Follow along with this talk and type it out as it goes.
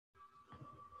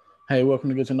Hey, welcome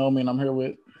to Get to Know Me, and I'm here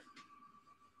with.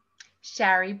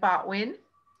 Shari Botwin.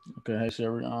 Okay, hey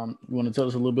Sherry. You want to tell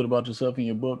us a little bit about yourself and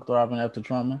your book, Thriving After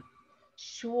Trauma?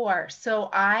 Sure. So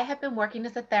I have been working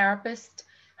as a therapist,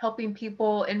 helping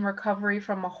people in recovery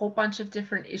from a whole bunch of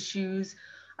different issues.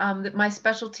 My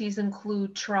specialties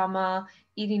include trauma,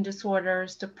 eating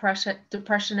disorders,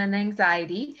 depression, and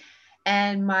anxiety.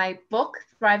 And my book,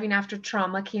 Thriving After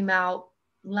Trauma, came out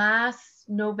last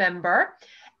November.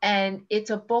 And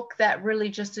it's a book that really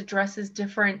just addresses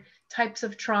different types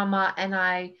of trauma. And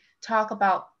I talk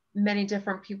about many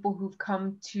different people who've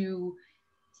come to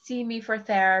see me for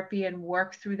therapy and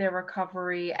work through their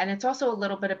recovery. And it's also a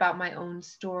little bit about my own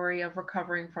story of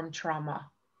recovering from trauma.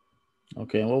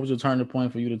 Okay, and what was your turning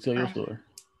point for you to tell your I, story?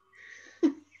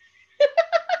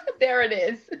 there it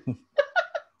is.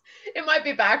 It might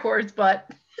be backwards, but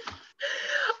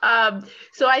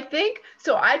so I think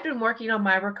so. I've been working on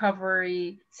my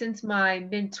recovery since my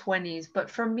mid 20s, but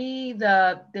for me,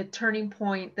 the turning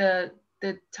point, the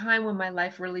time when my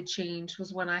life really changed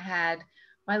was when I had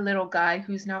my little guy,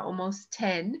 who's now almost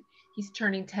 10. He's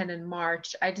turning 10 in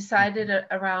March. I decided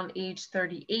around age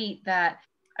 38 that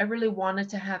I really wanted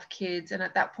to have kids, and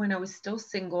at that point, I was still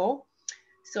single.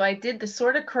 So I did the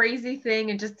sort of crazy thing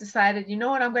and just decided, you know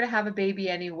what, I'm going to have a baby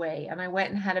anyway. And I went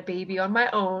and had a baby on my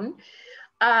own,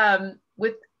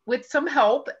 with some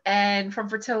help and from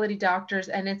fertility doctors,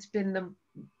 and it's been the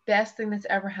best thing that's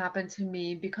ever happened to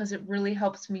me because it really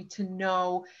helps me to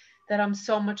know that I'm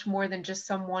so much more than just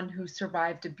someone who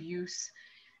survived abuse,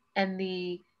 and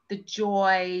the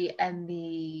joy and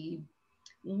the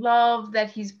love that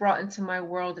he's brought into my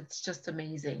world. It's just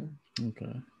amazing.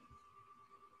 Okay,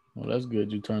 well that's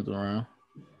good. You turned it around.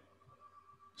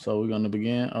 So we're gonna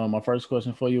begin. My first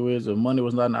question for you is: if money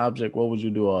was not an object, what would you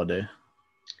do all day?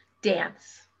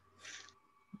 Dance.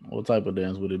 What type of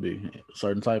dance would it be? A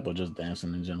certain type, or just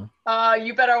dancing in general?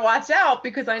 You better watch out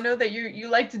because I know that you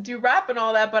like to do rap and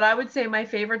all that, but I would say my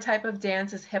favorite type of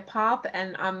dance is hip hop,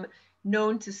 and I'm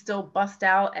known to still bust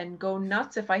out and go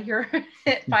nuts if I hear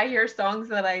if I hear songs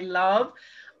that I love.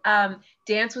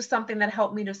 Dance was something that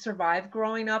helped me to survive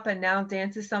growing up, and now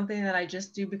dance is something that I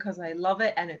just do because I love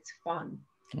it and it's fun.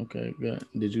 Okay, good.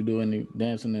 Did you do any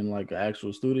dancing in like an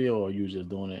actual studio, or you just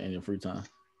doing it in your free time?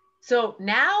 So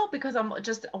now, because I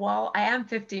am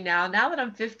 50 now. Now that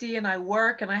I'm 50 and I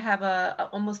work and I have a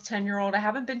almost 10-year-old, I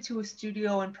haven't been to a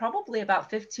studio in probably about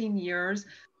 15 years,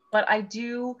 but I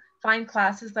do find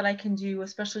classes that I can do,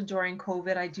 especially during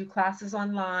COVID. I do classes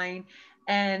online.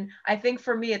 And I think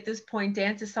for me at this point,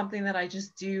 dance is something that I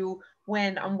just do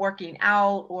when I'm working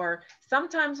out, or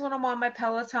sometimes when I'm on my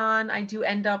Peloton. I do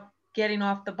end up getting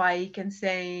off the bike and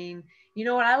saying, you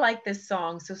know what, I like this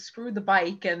song, so screw the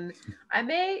bike. And I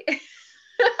may,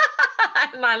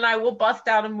 and I will bust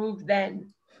out a move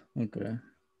then. Okay.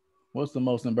 What's the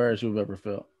most embarrassed you've ever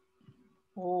felt?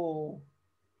 Oh,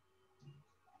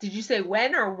 did you say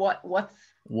when or what? What's,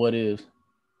 What is?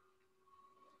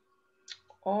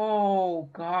 oh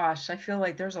gosh, I feel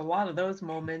like there's a lot of those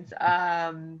moments.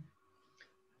 My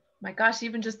gosh,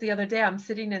 even just the other day, I'm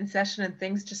sitting in session and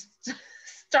things just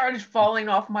started falling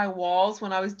off my walls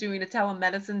when I was doing a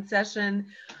telemedicine session.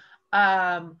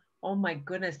 Oh my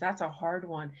goodness, that's a hard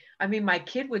one. I mean, my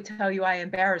kid would tell you I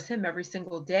embarrass him every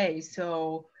single day.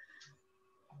 So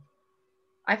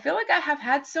I feel like I have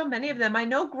had so many of them. I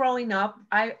know growing up,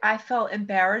 I felt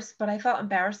embarrassed, but I felt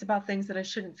embarrassed about things that I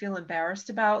shouldn't feel embarrassed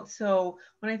about. So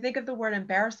when I think of the word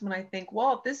embarrassment, I think,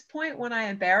 well, at this point, when I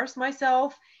embarrass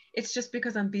myself, it's just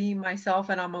because I'm being myself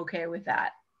and I'm okay with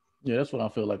that. Yeah, that's what I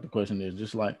feel like the question is.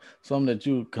 Just like something that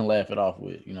you can laugh it off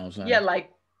with. You know what I'm Yeah, saying?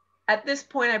 like at this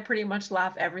point, I pretty much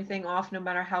laugh everything off, no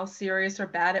matter how serious or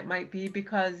bad it might be,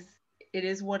 because it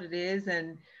is what it is.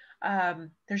 And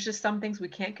there's just some things we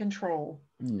can't control.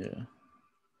 Yeah.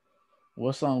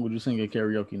 What song would you sing at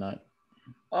karaoke night?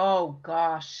 Oh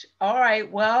gosh. All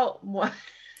right. Well,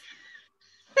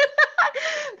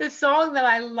 the song that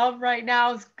I love right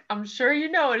now is, I'm sure you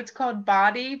know it. It's called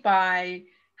Body by,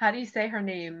 how do you say her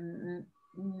name?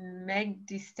 Meg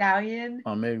Thee Stallion.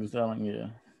 Meg Thee Stallion. Yeah.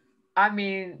 I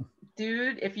mean,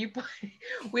 dude, if you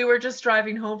we were just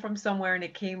driving home from somewhere and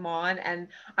it came on, and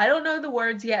I don't know the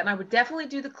words yet, and I would definitely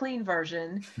do the clean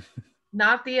version,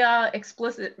 not the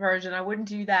explicit version. I wouldn't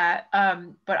do that.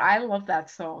 But I love that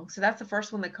song. So that's the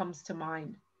first one that comes to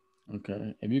mind.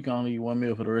 Okay. If you can only eat one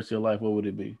meal for the rest of your life, what would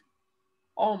it be?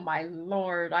 Oh my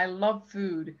Lord, I love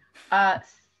food. Uh,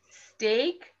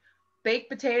 Steak, baked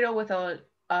potato with a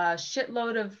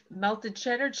shitload of melted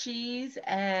cheddar cheese,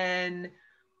 and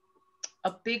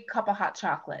a big cup of hot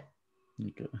chocolate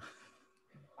Okay.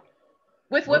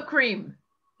 with What? whipped cream.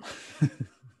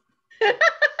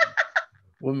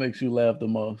 What makes you laugh the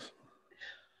most?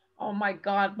 Oh my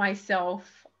God,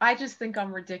 myself. I just think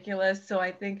I'm ridiculous. So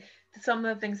I think some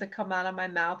of the things that come out of my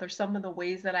mouth or some of the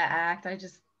ways that I act,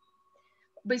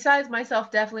 besides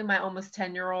myself, definitely my almost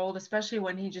 10-year-old, especially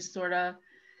when he just sort of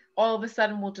all of a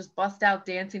sudden will just bust out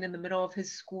dancing in the middle of his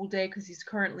school day because he's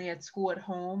currently at school at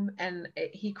home, and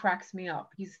he cracks me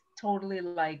up. He's totally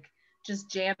like just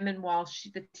jamming while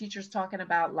the teacher's talking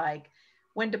about like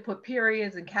when to put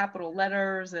periods and capital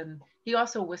letters, and he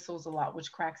also whistles a lot,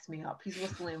 which cracks me up. He's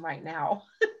whistling right now.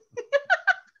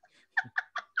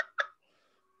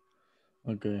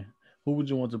 Okay. Who would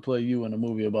you want to play you in a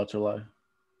movie about your life?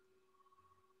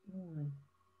 Hmm.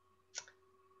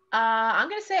 I'm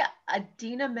gonna say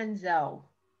Adina Menzel.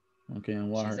 Okay,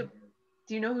 and why She's her? a.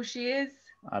 Do you know who she is?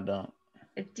 I don't.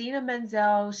 Idina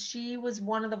Menzel, she was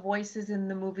one of the voices in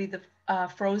the movie The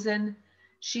Frozen.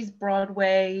 She's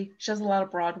Broadway. She does a lot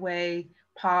of Broadway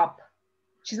pop.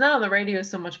 She's not on the radio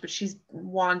so much, but she's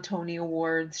won Tony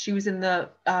Awards. She was in the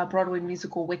Broadway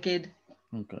musical Wicked.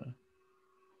 Okay.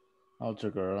 I'll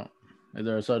check her out. Is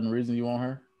there a certain reason you want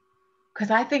her? Because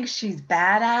I think she's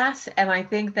badass, and I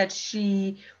think that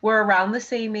we're around the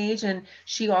same age, and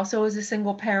she also is a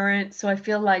single parent. So I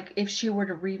feel like if she were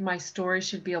to read my story,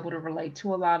 she'd be able to relate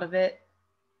to a lot of it.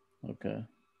 Okay.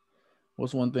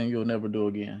 What's one thing you'll never do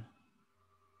again?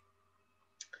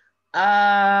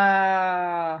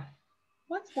 Uh,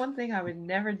 what's one thing I would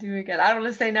never do again? I don't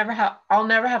want to say never have. I'll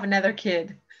never have another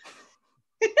kid.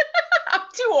 I'm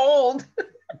too old.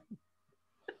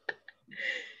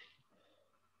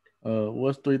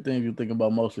 What's three things you think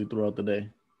about mostly throughout the day?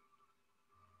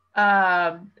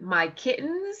 My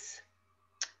kittens,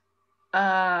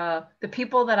 the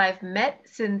people that I've met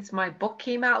since my book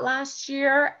came out last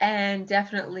year, and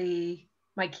definitely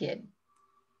my kid.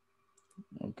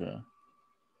 Okay.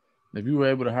 If you were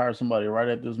able to hire somebody right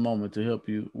at this moment to help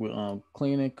you with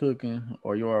cleaning, cooking,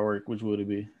 or your work, which would it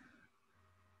be?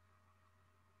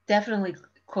 Definitely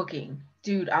cooking,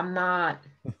 dude. I'm not.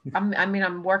 I mean,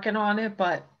 I'm working on it,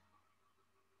 but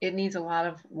it needs a lot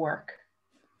of work.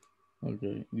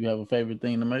 Okay. You have a favorite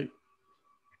thing to make?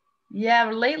 Yeah,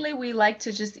 lately we like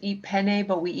to just eat penne,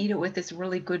 but we eat it with this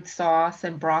really good sauce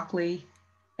and broccoli,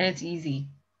 and it's easy.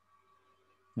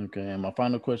 Okay. And my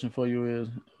final question for you is,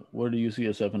 where do you see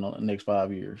yourself in the next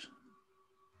 5 years?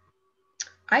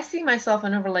 I see myself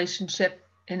in a relationship,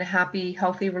 in a happy,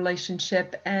 healthy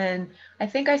relationship, and I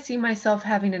think I see myself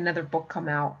having another book come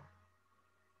out.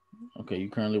 Okay. You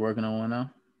currently working on one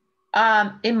now?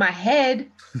 In my head,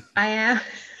 I am.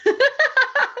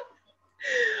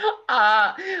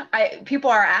 I People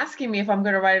are asking me if I'm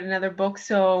going to write another book,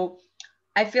 so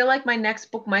I feel like my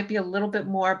next book might be a little bit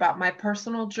more about my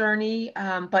personal journey,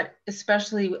 but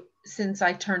especially since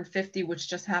I turned 50, which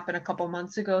just happened a couple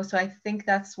months ago. So I think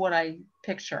that's what I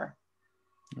picture.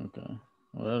 Okay.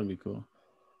 Well, that'll be cool.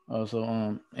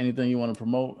 Anything you want to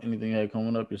promote? Anything you have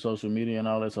coming up? Your social media and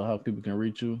all that, so how people can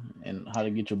reach you and how to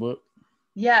get your book?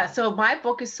 Yeah, so my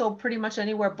book is sold pretty much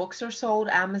anywhere books are sold,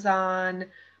 Amazon,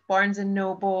 Barnes and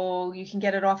Noble. You can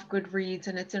get it off Goodreads,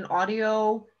 and it's an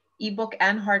audio, ebook,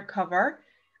 and hardcover.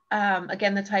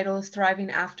 Again, the title is Thriving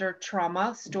After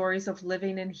Trauma, Stories of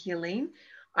Living and Healing.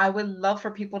 I would love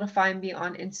for people to find me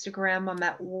on Instagram. I'm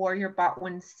at Warrior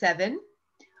Botwin 7.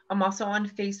 I'm also on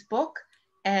Facebook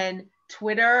and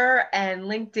Twitter and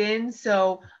LinkedIn.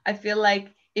 So I feel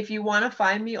like if you want to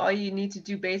find me, all you need to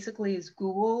do basically is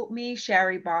Google me,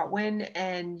 Shari Botwin,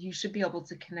 and you should be able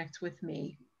to connect with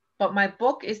me. But my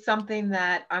book is something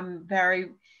that I'm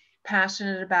very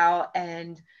passionate about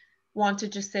and want to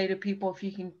just say to people, if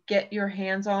you can get your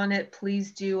hands on it,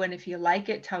 please do. And if you like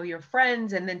it, tell your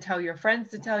friends, and then tell your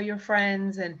friends to tell your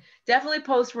friends, and definitely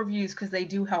post reviews because they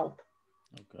do help.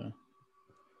 Okay.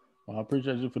 Well, I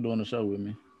appreciate you for doing the show with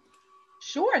me.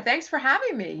 Sure. Thanks for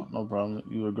having me. No problem.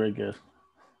 You were a great guest.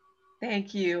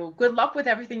 Thank you. Good luck with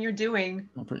everything you're doing.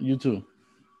 You too.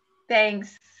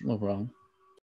 Thanks. No problem.